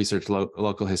research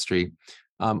local history.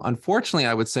 Unfortunately,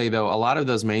 I would say, though, a lot of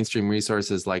those mainstream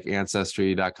resources like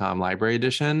Ancestry.com Library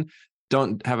Edition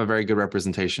don't have a very good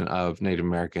representation of Native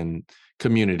American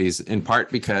communities, in part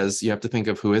because you have to think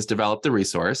of who has developed the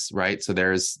resource, right? So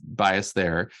there's bias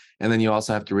there. And then you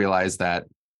also have to realize that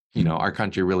our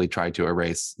country really tried to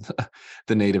erase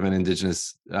the Native and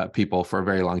Indigenous people for a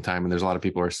very long time. And there's a lot of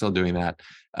people who are still doing that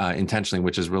intentionally,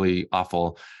 which is really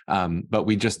awful. But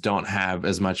we just don't have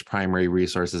as much primary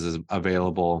resources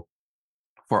available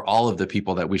for all of the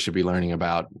people that we should be learning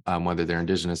about, whether they're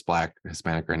Indigenous, Black,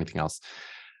 Hispanic, or anything else.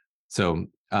 So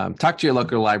talk to your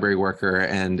local library worker.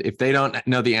 And if they don't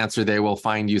know the answer, they will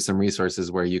find you some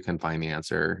resources where you can find the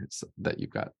answer that you've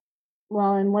got.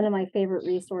 Well, and one of my favorite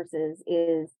resources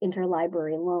is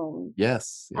interlibrary loan.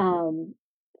 Yes.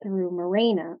 Through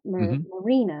Marina.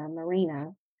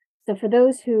 So for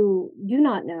those who do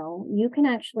not know, you can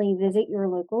actually visit your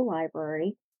local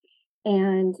library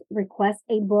and request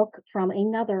a book from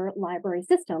another library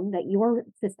system that your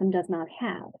system does not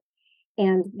have.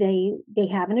 And they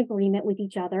have an agreement with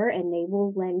each other, and they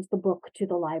will lend the book to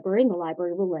the library, and the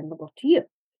library will lend the book to you.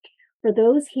 For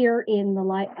those here in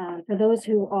the for those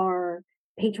who are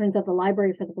patrons of the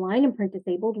Library for the Blind and Print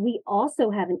Disabled, we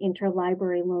also have an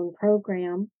interlibrary loan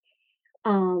program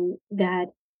that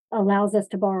allows us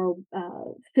to borrow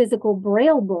physical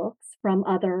Braille books from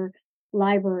other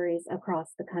libraries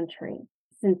across the country,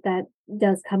 since that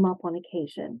does come up on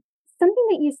occasion. Something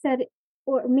that you said,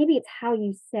 or maybe it's how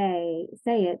you say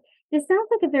it, this sounds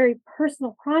like a very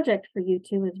personal project for you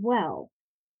two as well.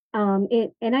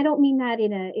 And I don't mean that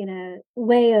in a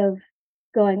way of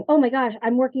going, oh my gosh,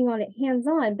 I'm working on it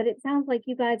hands-on, but it sounds like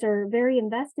you guys are very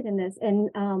invested in this. And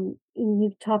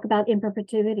you talk about in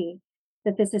perpetuity,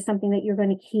 that this is something that you're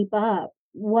going to keep up.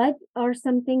 What are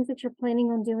some things that you're planning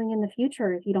on doing in the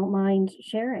future, if you don't mind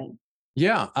sharing?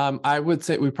 Yeah, I would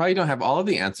say we probably don't have all of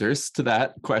the answers to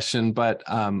that question, but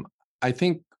I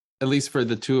think, at least for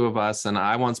the two of us, and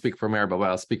I won't speak for Maribel, but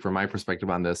I'll speak from my perspective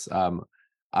on this.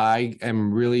 I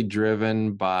am really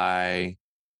driven by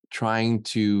trying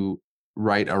to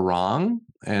right a wrong.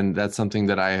 And that's something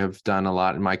that I have done a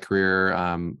lot in my career.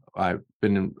 I've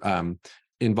been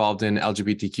involved in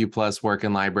LGBTQ plus work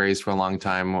in libraries for a long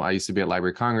time. I used to be at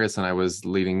Library of Congress, and I was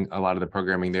leading a lot of the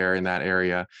programming there in that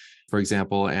area, for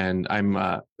example. And I'm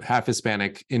a half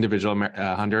Hispanic individual,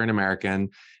 Honduran American.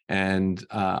 And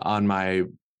on my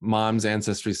mom's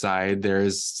ancestry side,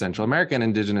 there's Central American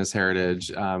Indigenous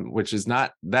heritage, which is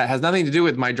that has nothing to do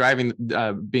with my driving,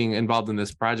 being involved in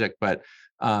this project. But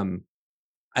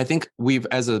I think we've,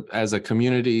 as a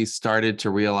community, started to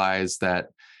realize that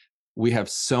we have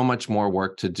so much more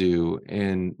work to do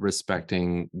in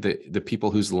respecting the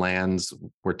people whose lands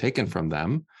were taken from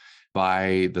them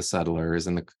by the settlers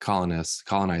and the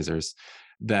colonizers,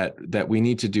 that we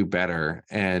need to do better.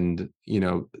 And,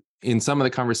 in some of the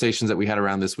conversations that we had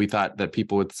around this, we thought that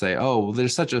people would say, oh, well,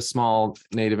 there's such a small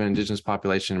Native and Indigenous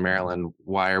population in Maryland.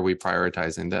 Why are we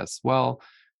prioritizing this? Well,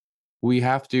 we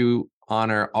have to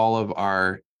honor all of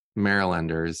our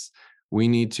Marylanders. We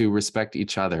need to respect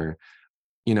each other.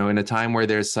 In a time where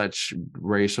there's such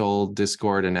racial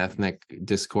discord and ethnic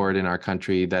discord in our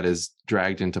country that is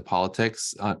dragged into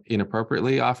politics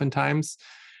inappropriately, oftentimes,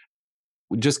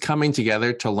 just coming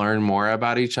together to learn more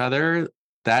about each other,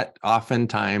 that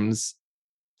oftentimes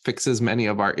fixes many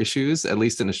of our issues, at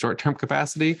least in a short-term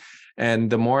capacity. And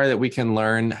the more that we can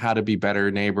learn how to be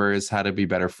better neighbors, how to be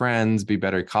better friends, be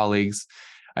better colleagues,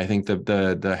 I think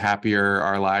the happier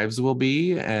our lives will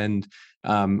be. And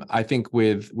I think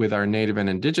with our Native and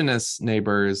Indigenous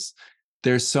neighbors,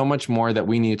 there's so much more that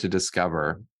we need to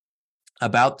discover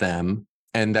about them,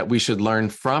 and that we should learn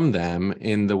from them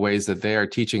in the ways that they are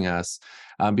teaching us,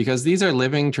 because these are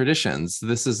living traditions.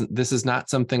 This is not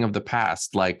something of the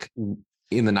past. Like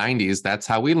in the 90s, that's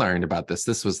how we learned about this.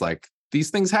 This was like, these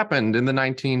things happened in the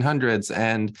 1900s,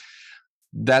 and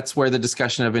that's where the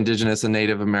discussion of Indigenous and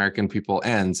Native American people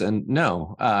ends. And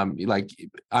no, like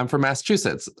I'm from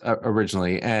Massachusetts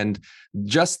originally, and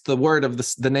just the word of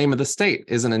the name of the state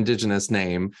is an Indigenous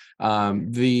name.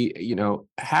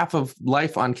 Half of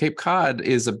life on Cape Cod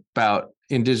is about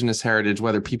Indigenous heritage,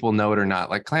 whether people know it or not.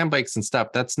 Like clam bakes and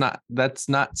stuff, that's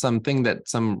not something that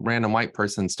some random white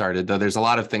person started, though there's a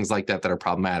lot of things like that that are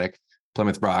problematic.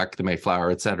 Plymouth Rock, the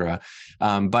Mayflower, et cetera.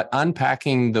 But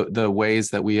unpacking the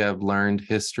ways that we have learned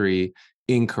history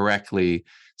incorrectly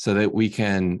so that we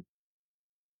can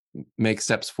make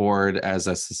steps forward as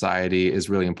a society is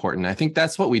really important. I think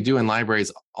that's what we do in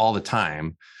libraries all the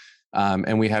time.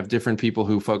 And we have different people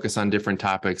who focus on different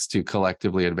topics to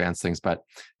collectively advance things. But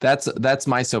that's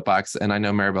my soapbox. And I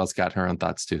know Maribel's got her own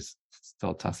thoughts too. So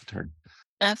I'll toss it to her.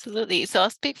 Absolutely. So I'll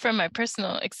speak from my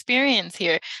personal experience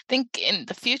here. I think in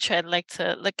the future, I'd like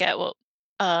to look at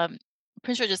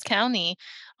Prince George's County,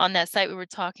 on that site we were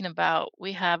talking about,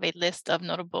 we have a list of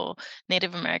notable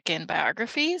Native American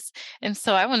biographies. And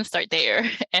so I want to start there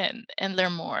and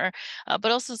learn more,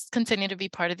 but also continue to be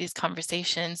part of these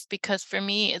conversations, because for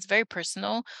me, it's very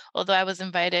personal. Although I was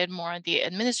invited more on the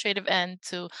administrative end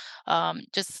to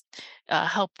just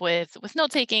help with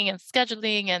note taking and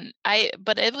scheduling.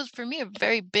 But it was for me a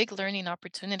very big learning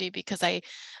opportunity, because I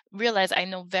realized I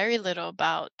know very little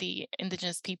about the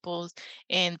Indigenous peoples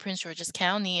in Prince George's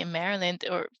County in Maryland,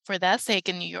 or for that sake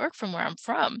in New York, from where I'm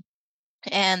from.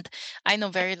 And I know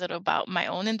very little about my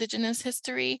own Indigenous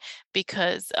history,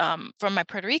 because from my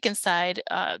Puerto Rican side,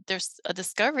 there's a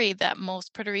discovery that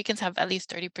most Puerto Ricans have at least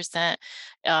 30%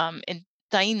 in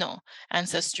Taino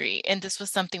ancestry. And this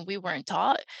was something we weren't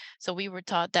taught. So we were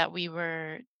taught that we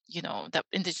were, that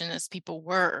Indigenous people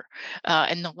were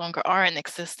and no longer are in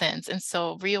existence. And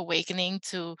so reawakening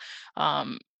to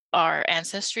our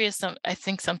ancestry is I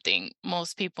think something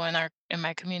most people in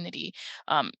my community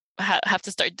have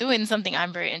to start doing. Something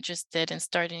I'm very interested in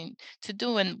starting to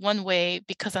do. In one way,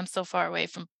 because I'm so far away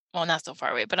from, well, not so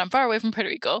far away, but I'm far away from Puerto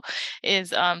Rico,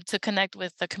 is to connect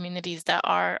with the communities that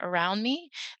are around me,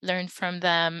 learn from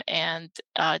them, and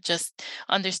just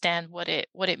understand what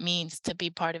it means to be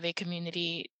part of a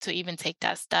community, to even take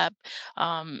that step.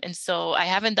 And so I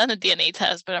haven't done a DNA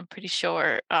test, but I'm pretty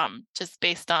sure, just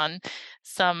based on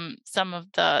some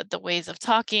of the ways of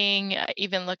talking,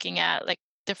 even looking at like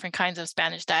different kinds of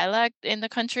Spanish dialect in the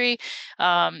country,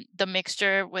 the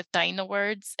mixture with Taino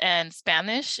words and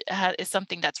Spanish is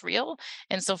something that's real.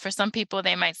 And so for some people,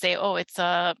 they might say, oh, it's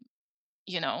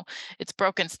it's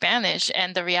broken Spanish.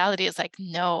 And the reality is like,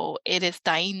 no, it is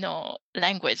Taino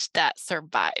language that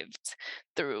survived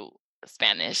through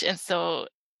Spanish. And so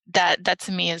that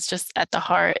to me is just at the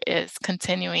heart, is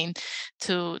continuing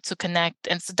to connect.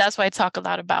 And so that's why I talk a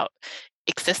lot about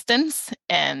existence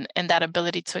and that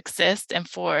ability to exist. And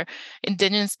for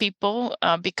Indigenous people,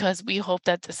 because we hope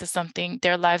that this is something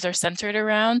their lives are centered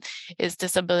around, is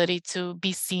this ability to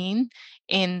be seen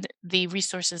in the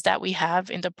resources that we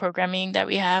have, in the programming that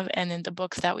we have, and in the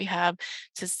books that we have,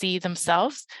 to see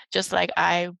themselves, just like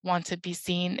I want to be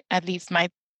seen, at least my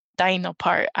Taino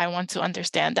part. I want to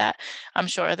understand that. I'm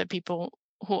sure other people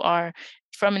who are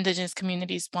from Indigenous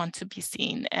communities want to be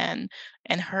seen and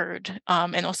heard,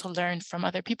 and also learn from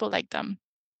other people like them.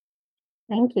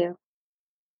 Thank you.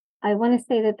 I want to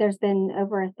say that there's been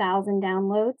over 1,000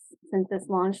 downloads since this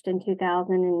launched in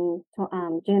June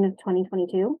of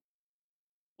 2022.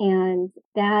 And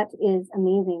that is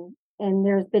amazing. And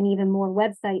there's been even more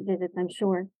website visits, I'm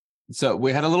sure. So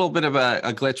we had a little bit of a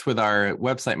glitch with our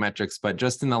website metrics, but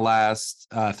just in the last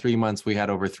 3 months, we had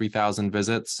over 3,000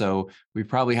 visits. So we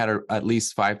probably had at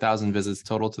least 5,000 visits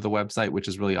total to the website, which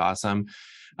is really awesome.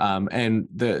 And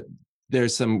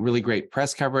there's some really great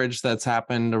press coverage that's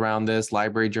happened around this.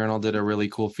 Library Journal did a really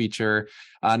cool feature.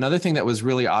 Another thing that was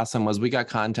really awesome was we got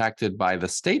contacted by the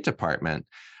State Department.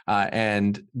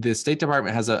 And the State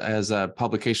Department has a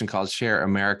publication called Share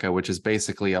America, which is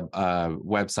basically a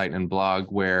website and blog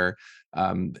where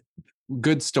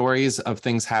good stories of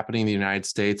things happening in the United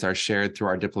States are shared through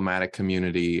our diplomatic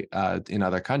community in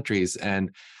other countries.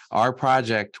 And our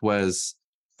project was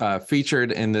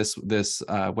featured in this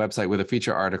website with a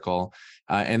feature article.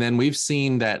 And then we've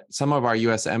seen that some of our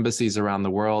U.S. embassies around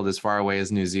the world, as far away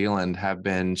as New Zealand, have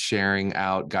been sharing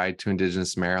out Guide to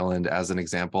Indigenous Maryland as an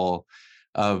example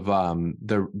of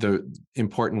the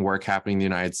important work happening in the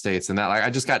United States. And that, like, I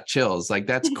just got chills. Like,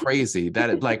 that's crazy.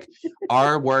 That like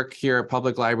our work here at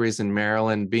public libraries in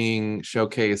Maryland being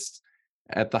showcased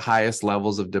at the highest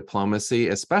levels of diplomacy,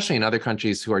 especially in other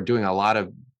countries who are doing a lot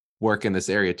of work in this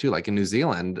area too, like in New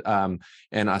Zealand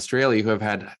and Australia, who have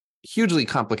had hugely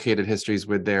complicated histories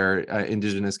with their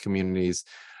Indigenous communities,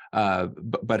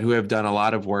 but who have done a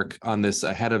lot of work on this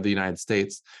ahead of the United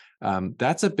States.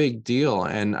 That's a big deal.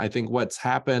 And I think what's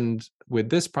happened with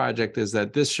this project is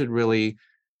that this should really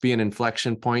be an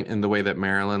inflection point in the way that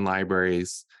Maryland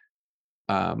libraries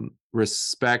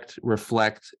respect,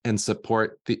 reflect, and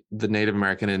support the Native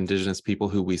American and Indigenous people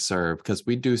who we serve, because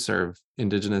we do serve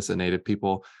Indigenous and Native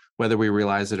people, whether we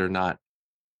realize it or not.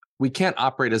 We can't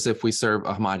operate as if we serve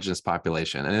a homogenous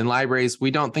population. And in libraries,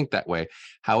 we don't think that way.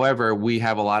 However, we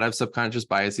have a lot of subconscious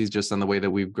biases just on the way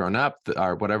that we've grown up,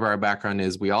 or whatever our background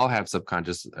is. We all have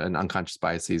subconscious and unconscious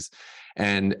biases.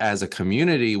 And as a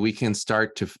community, we can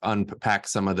start to unpack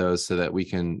some of those so that we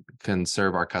can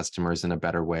serve our customers in a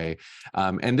better way.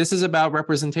 And this is about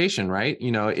representation, right?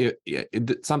 You know,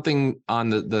 something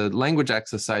on the language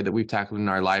access side that we've tackled in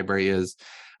our library is,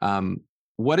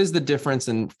 what is the difference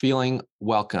in feeling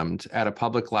welcomed at a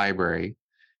public library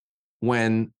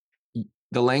when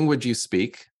the language you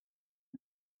speak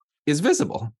is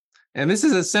visible? And this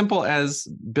is as simple as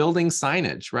building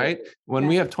signage, right? When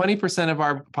we have 20% of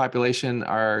our population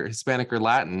are Hispanic or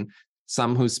Latin,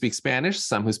 some who speak Spanish,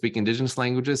 some who speak Indigenous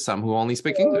languages, some who only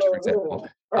speak English, for example.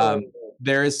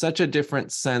 There is such a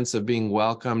different sense of being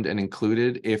welcomed and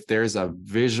included if there's a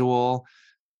visual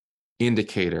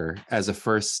indicator as a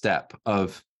first step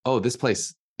of, oh, this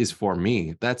place is for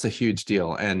me. That's a huge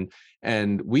deal.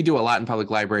 And we do a lot in public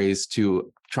libraries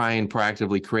to try and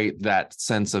proactively create that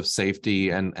sense of safety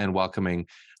and welcoming.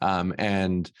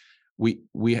 And we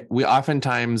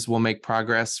oftentimes will make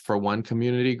progress for one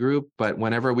community group, but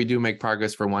whenever we do make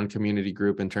progress for one community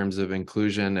group in terms of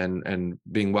inclusion and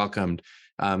being welcomed,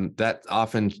 that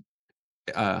often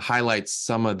highlights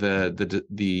some of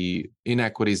the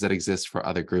inequities that exist for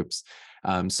other groups.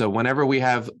 So whenever we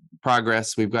have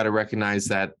progress, we've got to recognize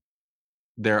that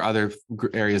there are other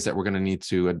areas that we're going to need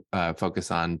to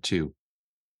focus on too.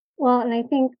 Well, and I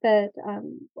think that,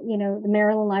 the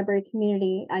Maryland Library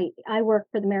community, I work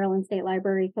for the Maryland State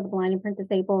Library for the Blind and Print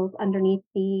Disabled underneath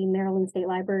the Maryland State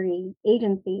Library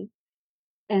Agency.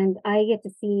 And I get to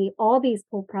see all these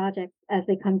cool projects as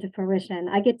they come to fruition.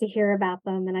 I get to hear about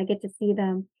them and I get to see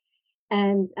them.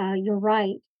 And you're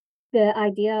right. The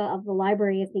idea of the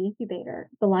library as the incubator,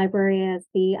 the library as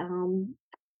the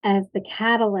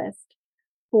catalyst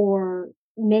for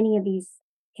many of these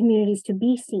communities to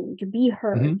be seen, to be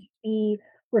heard, to be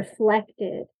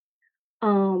reflected,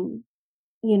 in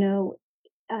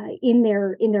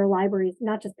their libraries,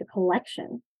 not just the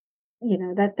collection.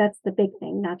 That's the big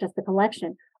thing, not just the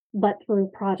collection, but through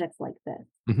projects like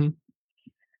this.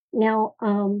 Now,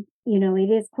 it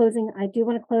is closing. I do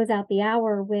want to close out the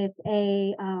hour with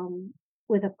a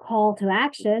call to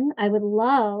action. I would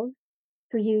love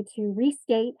for you to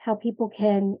restate how people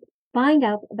can find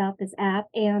out about this app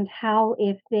and how,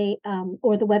 if they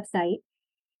or the website,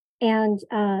 and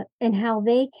how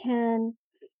they can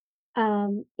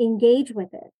engage with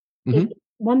it.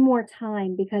 One more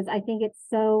time, because I think it's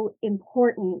so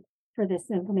important for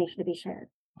this information to be shared.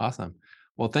 Awesome.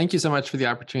 Well, thank you so much for the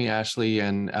opportunity, Ashley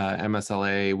and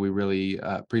MSLA. We really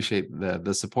appreciate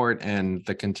the support and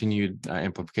the continued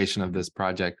amplification of this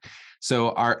project.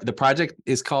 So the project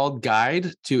is called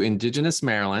Guide to Indigenous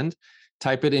Maryland.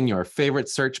 Type it in your favorite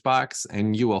search box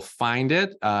and you will find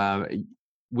it.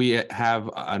 We have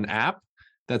an app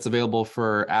that's available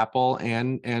for Apple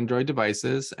and Android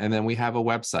devices, and then we have a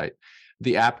website.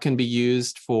 The app can be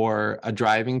used for a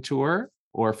driving tour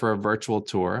or for a virtual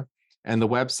tour. And the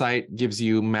website gives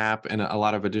you map and a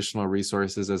lot of additional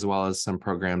resources, as well as some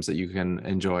programs that you can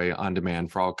enjoy on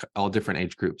demand for all different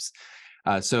age groups.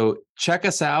 So check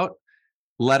us out.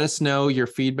 Let us know your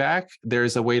feedback.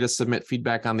 There's a way to submit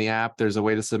feedback on the app. There's a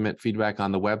way to submit feedback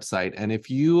on the website. And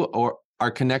if you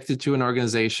are connected to an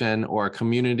organization or a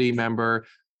community member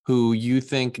who you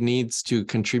think needs to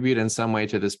contribute in some way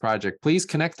to this project, please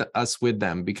connect us with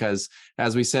them, because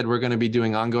as we said, we're going to be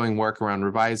doing ongoing work around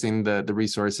revising the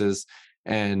resources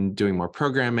and doing more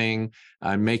programming,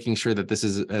 making sure that this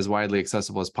is as widely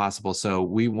accessible as possible. So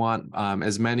we want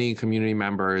as many community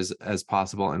members as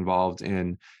possible involved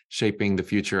in shaping the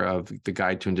future of the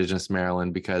Guide to Indigenous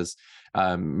Maryland, because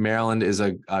Maryland is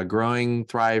a growing,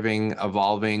 thriving,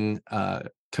 evolving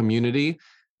community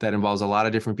that involves a lot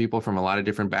of different people from a lot of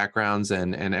different backgrounds,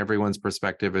 and everyone's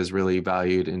perspective is really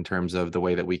valued in terms of the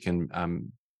way that we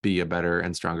can be a better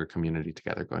and stronger community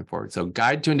together going forward. So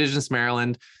Guide to Indigenous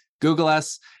Maryland, Google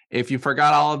us. If you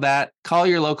forgot all of that, call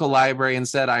your local library and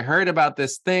said, I heard about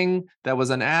this thing that was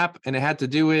an app and it had to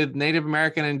do with Native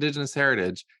American and Indigenous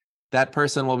heritage. That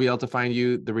person will be able to find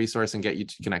you the resource and get you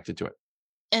connected to it.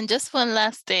 And just one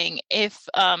last thing, if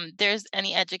there's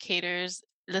any educators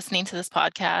listening to this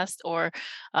podcast or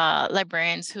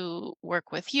librarians who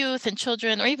work with youth and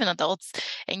children or even adults,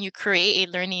 and you create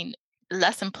a learning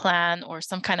lesson plan or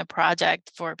some kind of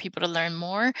project for people to learn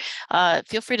more,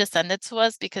 feel free to send it to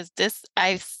us, because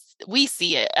we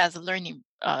see it as a learning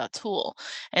tool.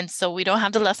 And so we don't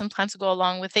have the lesson plan to go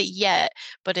along with it yet,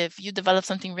 but if you develop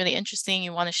something really interesting,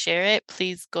 you want to share it,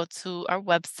 please go to our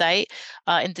website,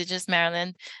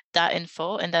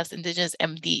 indigenousmaryland.info, and that's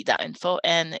indigenousmd.info.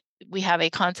 And we have a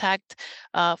contact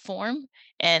form,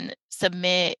 and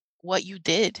submit what you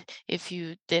did if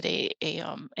you did a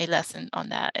lesson on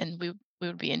that. And we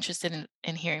would be interested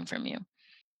in hearing from you.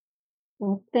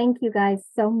 Well, thank you guys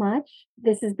so much.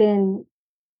 This has been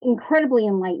incredibly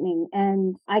enlightening,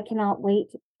 and I cannot wait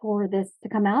for this to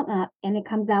come out. And it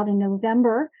comes out in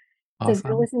November. Awesome. So if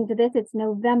you're listening to this, it's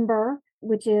November,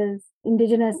 which is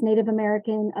Indigenous Native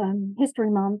American History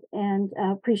Month and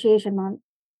Appreciation Month.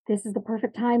 This is the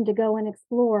perfect time to go and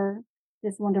explore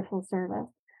this wonderful service.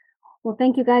 Well,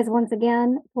 thank you guys once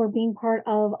again for being part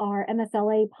of our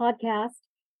MSLA podcast.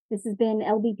 This has been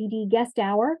LBPD Guest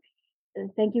Hour.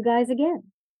 Thank you guys again.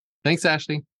 Thanks,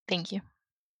 Ashley. Thank you.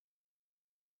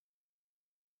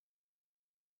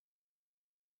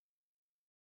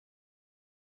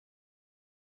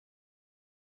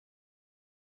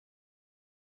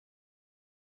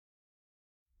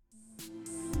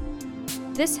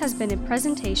 This has been a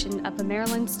presentation of the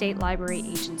Maryland State Library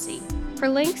Agency. For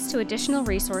links to additional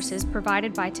resources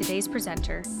provided by today's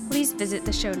presenter, please visit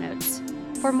the show notes.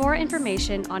 For more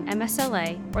information on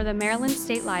MSLA or the Maryland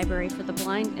State Library for the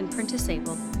Blind and Print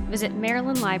Disabled, visit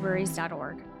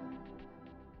marylandlibraries.org.